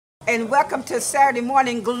and welcome to Saturday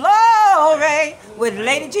Morning Glory with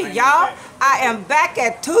Lady G. Y'all, I am back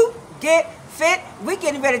at To Get Fit. We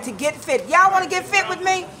getting ready to get fit. Y'all want to get fit with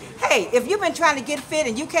me? Hey, if you've been trying to get fit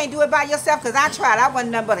and you can't do it by yourself, because I tried, I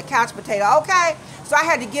wasn't nothing but a couch potato, okay? So I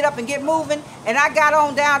had to get up and get moving, and I got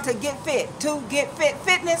on down to Get Fit, To Get Fit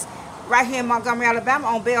Fitness, right here in Montgomery, Alabama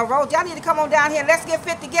on Bell Road. Y'all need to come on down here and let's get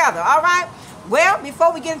fit together, all right? Well,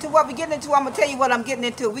 before we get into what we're getting into, I'm going to tell you what I'm getting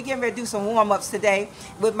into. We're getting ready to do some warm-ups today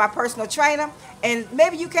with my personal trainer. And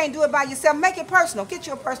maybe you can't do it by yourself. Make it personal. Get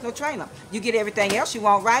you a personal trainer. You get everything else you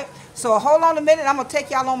want, right? So hold on a minute. I'm going to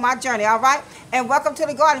take y'all on my journey, all right? And welcome to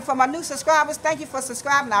the garden. For my new subscribers, thank you for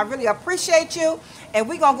subscribing. I really appreciate you. And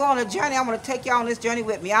we're going to go on a journey. I'm going to take y'all on this journey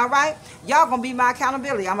with me, all right? Y'all going to be my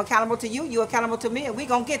accountability. I'm accountable to you. You're accountable to me. And we're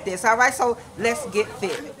going to get this, all right? So let's get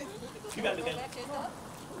fit. You got to do that.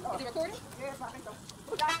 Is it recording?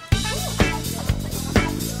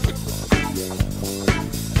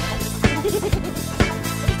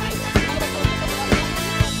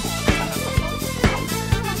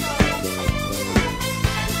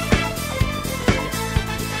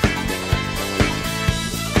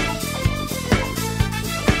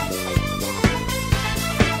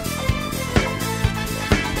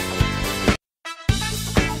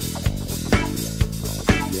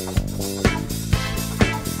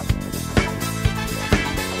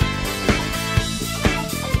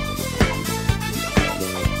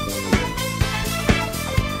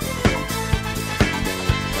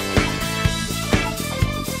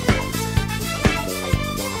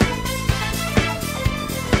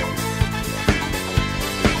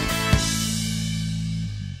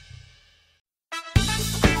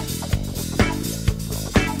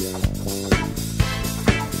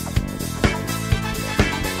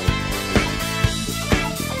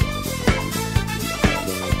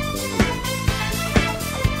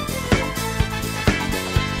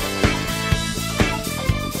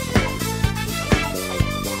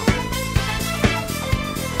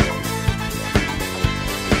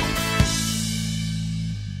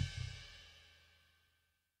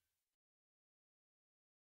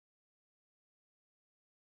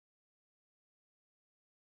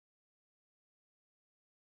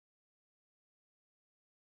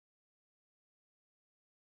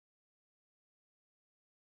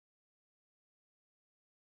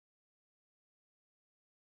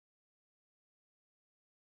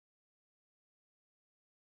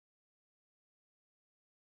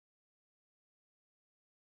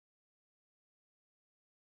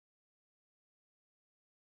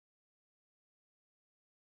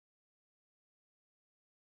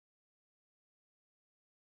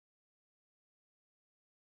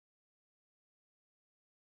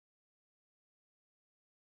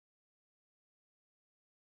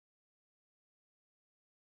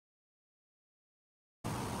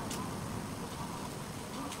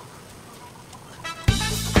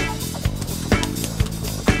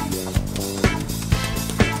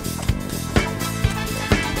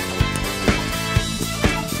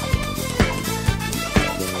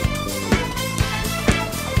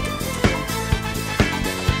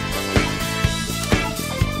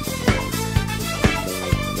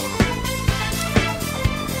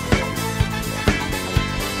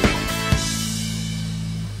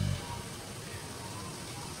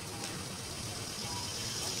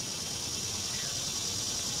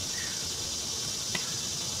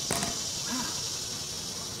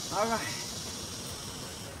 All right.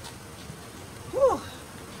 Whew.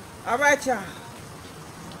 All right, y'all.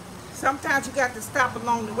 Sometimes you got to stop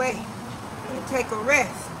along the way and take a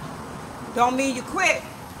rest. Don't mean you quit.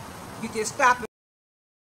 You just stop it.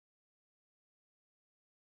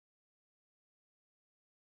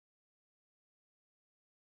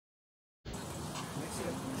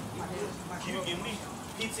 You give me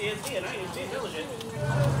PTSD and I ain't been diligent.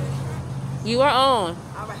 You are on.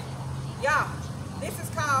 All right. Y'all, this is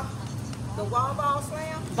called the wall ball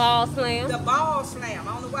slam. Ball slam. The ball slam.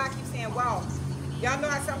 I don't know why I keep saying wall. Y'all know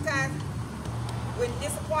how sometimes when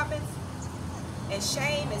disappointments and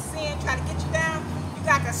shame and sin try to get you down, you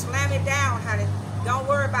got to slam it down, honey. Don't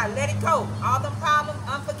worry about it. Let it go. All the problems,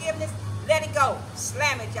 unforgiveness, let it go.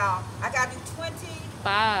 Slam it, y'all. I got to do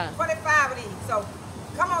 25 of these. So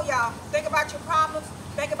come on, y'all. Think about your problems.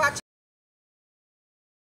 Think about your